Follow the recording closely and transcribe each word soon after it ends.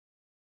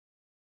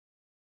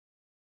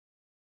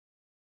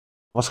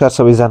नमस्कार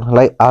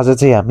सबैजनालाई। आज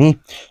चाहिँ हामी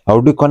how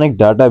to connect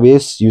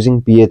database using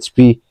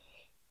PHP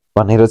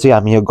भनेर चाहिँ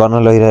हामी यो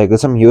गर्न लगिरहेको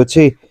छौं। यो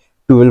चाहिँ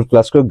 12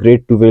 क्लासको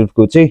ग्रेड 12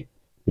 को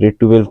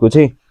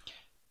चाहिँ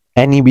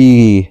NEB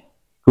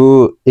को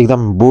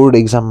एकदम बोर्ड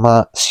एक्जाममा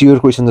स्योर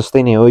क्वेशन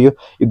जस्तै नै हो। यो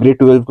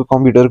ग्रेड 12 को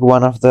कम्प्युटरको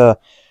one of the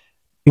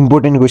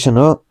important question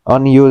हो।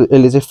 अनि यो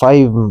यसले चाहिँ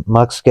 5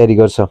 मार्क्स क्यारी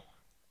गर्छ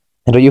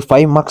र यो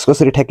 5 मार्क्स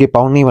कसरी ठ्याक्कै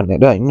पाउने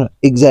भनेर हैन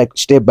exact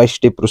step by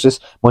step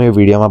process म यो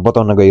भिडियोमा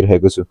बताउन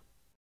गइरहेको छु।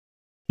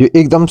 यो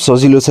एकदम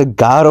सजिलो छ,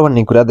 गाह्रो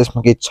भन्ने कुरा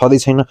त्यसमा केही छँदै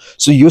छैन।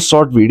 सो यो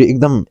सर्ट भिडियो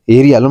एकदम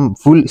हेरिहालौँ,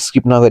 फुल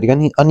स्किप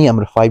नगरिकन, अनि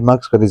हाम्रो 5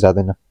 मार्क्स कतै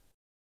जाँदैन।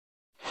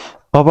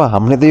 अब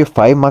हामीले त यो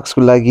 5 मार्क्स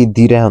को लागि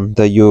दिइरहे हो नि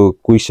त यो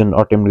क्वेशन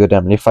अटेम्प्ट गरेर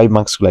हामीले 5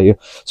 मार्क्स को लागि।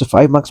 सो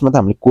 5 मार्क्स मा त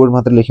हामीले कोड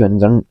मात्र लेख्यो भने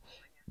झन्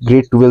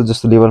ग्रेड 12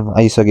 जस्तो लेभलमा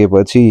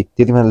आइसकेपछि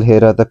त्यतिमा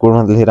लेखेर त कोड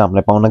मात्र लेखेर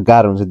हामीलाई पाउन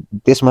गाह्रो हुन्छ।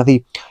 त्यसमाथि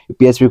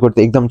PHP कोड त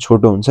एकदम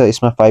छोटो हुन्छ,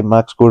 यसमा 5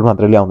 मार्क्स कोड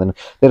मात्र ल्याउँदैन।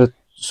 तर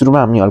सुरुमा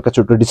हामी हल्का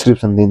छोटो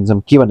डिस्क्रिप्सन दिन्छौं।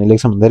 के भन्ने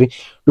लेख्छौं भन्दाखेरि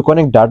to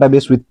connect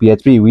database with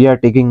PHP we are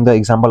taking the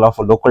example of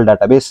a local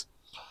database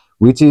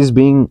which is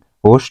being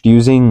hosted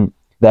using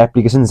the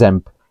application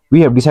XAMPP.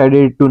 We have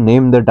decided to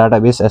name the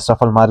database as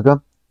shuffle marker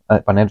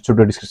भनेर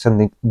छोटो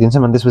description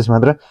दिन्छौं। अनि त्यसपछि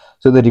मात्र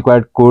so the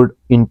required code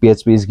in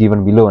PHP is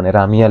given below भनेर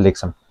हामी यहाँ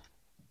लेख्छौं।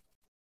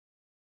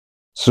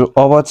 So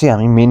अब चाहिँ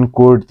हामी मेन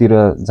कोड तिर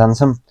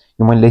जान्छौं।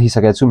 यो मैले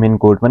लेखिसकेको छु मेन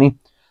कोड पनि।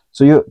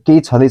 सो यो केही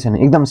छँदै छैन,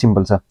 एकदम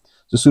सिम्पल छ।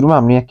 सो सुरुमा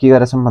हामीले यहाँ के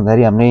गरेछौं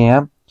भन्दाखेरि हामीले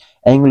यहाँ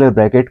angular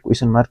bracket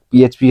question mark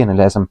PHP भनेर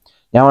लेखेछौं।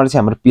 यहाँबाट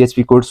चाहिँ हाम्रो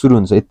PHP कोड सुरु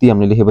हुन्छ। यति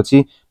हामीले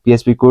लेखेपछि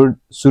PHP कोड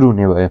सुरु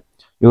हुने भयो।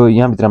 यो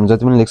यहाँ भित्र हामी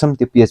जति पनि लेख्छौं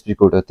त्यो PHP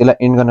कोड हो।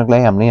 त्यसलाई एन्ड गर्नको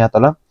लागि हामीले यहाँ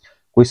तल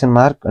क्वेशन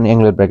मार्क अनि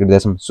एंगुलर ब्रैकेट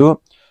दिएछौं।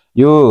 सो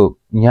यो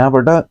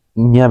यहाँबाट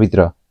यहाँ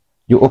भित्र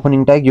यो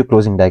ओपनिङ ट्याग यो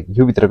क्लोजिङ ट्याग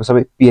यो भित्रको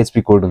सबै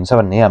PHP कोड हुन्छ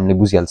भन्ने हामीले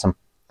बुझिहाल्छौं।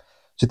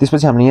 सो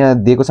त्यसपछि हामीले यहाँ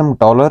दिएको छौं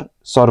डलर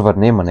सर्भर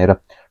नेम भनेर।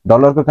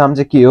 डलर को काम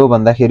चाहिँ के हो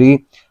भन्दाखेरि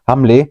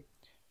हामीले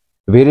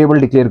भेरिएबल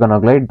डिक्लेयर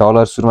गर्नको लागि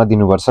डलर सुरुमा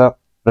दिनुपर्छ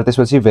र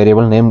त्यसपछि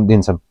भेरिएबल नेम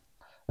दिन्छौं।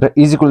 र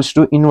इज इक्वल्स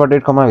टु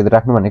इन्भर्टेड कमा भित्र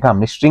राख्नु भनेको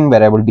हामीले स्ट्रिङ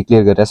भेरिएबल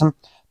डिक्लेयर गरेका छौं।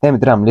 त्यहाँ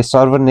भित्र हामीले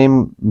सर्भर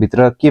नेम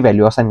भित्र के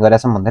भ्यालु असाइन गरेका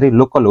छौं भन्दाखेरि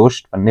लोकल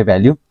होस्ट भन्ने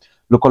भ्यालु,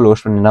 लोकल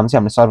होस्ट भन्ने नाम चाहिँ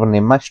हामीले सर्भर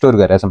नेममा स्टोर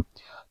गरेका छौं।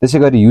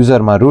 त्यसैगरी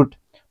युजरमा रुट,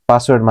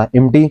 पासवर्डमा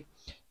एम्प्टी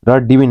र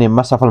डीबी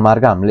नेममा सफल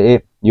मार्क हामीले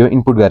यो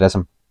इनपुट गरेका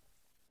छौं।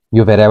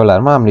 यो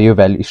भेरिएबलहरुमा हामीले यो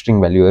भ्यालु स्ट्रिङ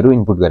भ्यालुहरु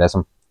इनपुट गरेका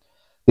छौं।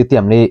 त्यति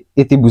हामीले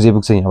यति बुझे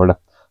पुग्छ यहाँबाट।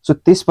 सो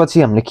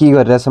त्यसपछि हामीले के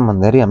गरिरहेका छौं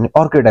भन्दाखेरि हामीले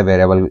अर्को एउटा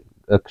भेरिएबल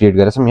क्रिएट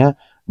गरेका छौं। यहाँ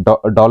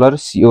डलर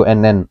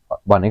CONN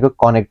भनेको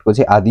कनेक्टको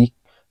चाहिँ आदि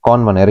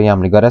कन भनेर यहाँ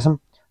हामीले गरेका छौं।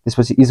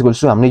 त्यसपछि इज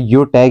इक्वल्स टु हामीले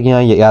यो ट्याग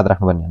यहाँ याद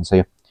राख्नुपर्ने हुन्छ।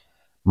 यो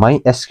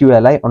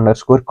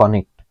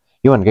mysqli_connect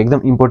यो भनेको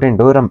एकदम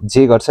इम्पोर्टेन्ट हो र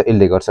जे गर्छ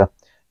यसले गर्छ।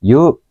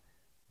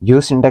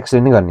 यो सिन्ट्याक्सले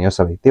नै गर्ने हो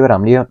सबै। त्यही भएर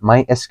हामीले यो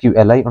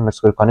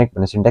mysqli_connect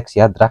भन्ने सिन्ट्याक्स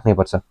याद राख्नै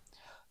पर्छ।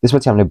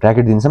 त्यसपछि हामीले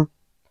ब्र्याकेट दिन्छौं।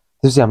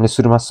 त्यसपछि हामीले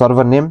सुरुमा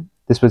सर्भर नेम,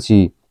 त्यसपछि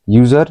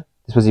युजर,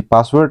 त्यसपछि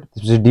पासवर्ड,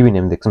 त्यसपछि डीबी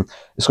नेम देख्छौं।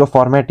 यसको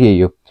फर्मेट यही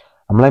हो।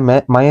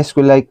 हामीलाई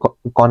mysqli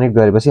कनेक्ट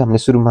गरेपछि हामीले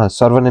सुरुमा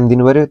सर्भर नेम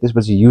दिनु पर्यो,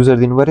 त्यसपछि युजर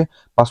दिनु पर्यो,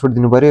 पासवर्ड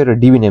दिनु पर्यो र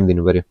डीबी नेम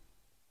दिनु पर्यो।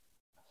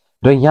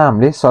 र यहाँ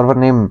हामीले सर्भर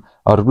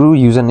नेमहरु,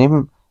 युजर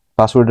नेम,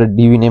 पासवर्ड र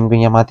डीबी नेमको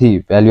यहाँ माथि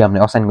भ्यालु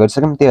हामीले असाइन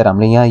गरिसक्यौं। त्यही भएर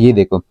हामीले यहाँ यही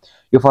दिएको।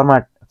 यो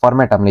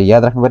फर्मेट हामीले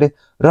याद राख्नु पर्यो।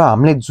 र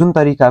हामीले जुन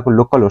तरिकाको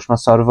लोकल होस्टमा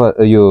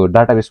सर्भर यो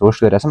डाटाबेस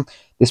होस्ट गरेका छौं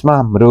त्यसमा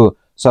हाम्रो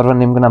सर्भर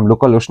नेमको नाम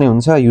लोकल होस्ट नै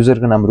हुन्छ,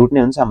 युजरको नाम रुट नै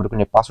हुन्छ, हाम्रो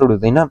कुनै पासवर्ड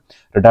हुँदैन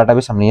र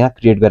डाटाबेस हामीले यहाँ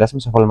क्रिएट गरेका छौं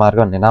सफल मार्ग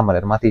भन्ने नाम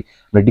भनेर माथि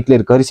हामीले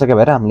डिक्लेयर गरिसके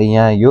भएर हामीले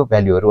यहाँ यो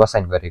भ्यालुहरु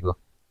असाइन गरेको।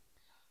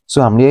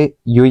 सो हामीले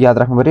यो याद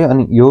राख्नु पर्यो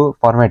अनि यो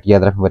फर्मेट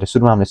याद राख्नु पर्यो।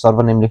 सुरुमा हामीले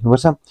सर्भर नेम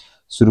लेख्नुपर्छ,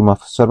 सुरुमा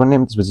सर्भर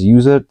नेम, त्यसपछि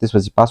युजर,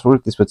 त्यसपछि पासवर्ड,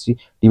 त्यसपछि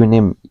डीबी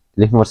नेम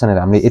लेख्नुपर्छ भनेर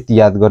हामीले यति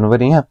याद गर्नु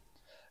पर्यो यहाँ।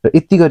 र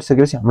यति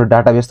गरिसकेपछि हाम्रो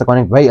डाटाबेस त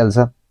कनेक्ट भइहाल्छ।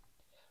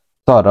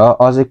 तर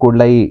अझै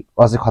कोडलाई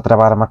अझै खतरा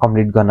पारामा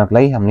कम्प्लिट गर्नको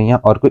लागि हामीले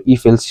यहाँ अर्को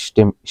इफ एल्स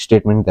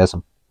स्टेटमेन्ट दिएछौं।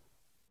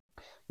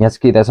 यहाँ चाहिँ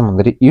के दिएछौं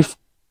भन्दाखेरि इफ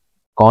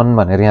कन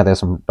भनेर यहाँ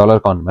दिएछौं। डलर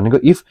कन भनेको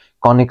इफ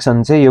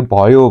कनेक्सन चाहिँ यो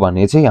भयो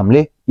भने चाहिँ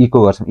हामीले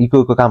इको गर्छौं।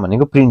 इको को काम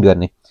भनेको प्रिन्ट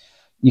गर्ने।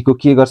 इको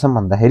के गर्छौं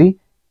भन्दाखेरि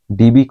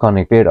डीबी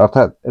कनेक्टेड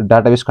अर्थात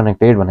डाटाबेस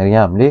कनेक्टेड भनेर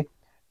यहाँ हामीले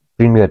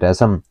प्रिन्ट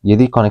गरिरहेछौं।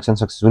 यदि कनेक्सन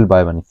सक्सेसफुल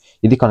भयो भने,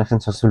 यदि कनेक्सन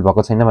सक्सेसफुल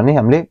भएको छैन भने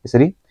हामीले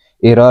यसरी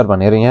एरर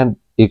भनेर यहाँ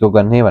इको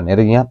गर्ने भनेर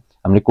यहाँ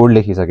हामीले कोड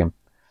लेखिसक्यौं।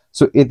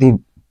 सो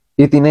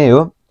यति नै हो।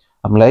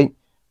 हामीलाई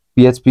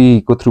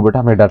PHP को थ्रुबाट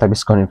हामीले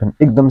डाटाबेस कनेक्ट गर्न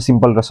एकदम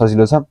सिम्पल र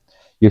सजिलो छ।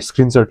 यो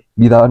स्क्रिनशट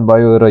लिदा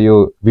भयो र यो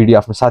भिडियो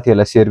आफ्नो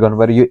साथीहरुलाई शेयर गर्नु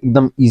पर्यो। यो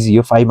एकदम इजी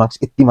हो। 5 मार्क्स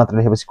यति मात्र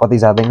लेखेपछि कतै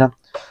जादैन।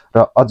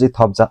 र अझै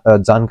थप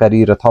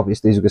जानकारी र थप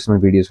यस्तो एजुकेसनल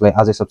भिडियोजलाई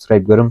आजै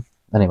सब्स्क्राइब गरौँ।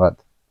 धन्यवाद।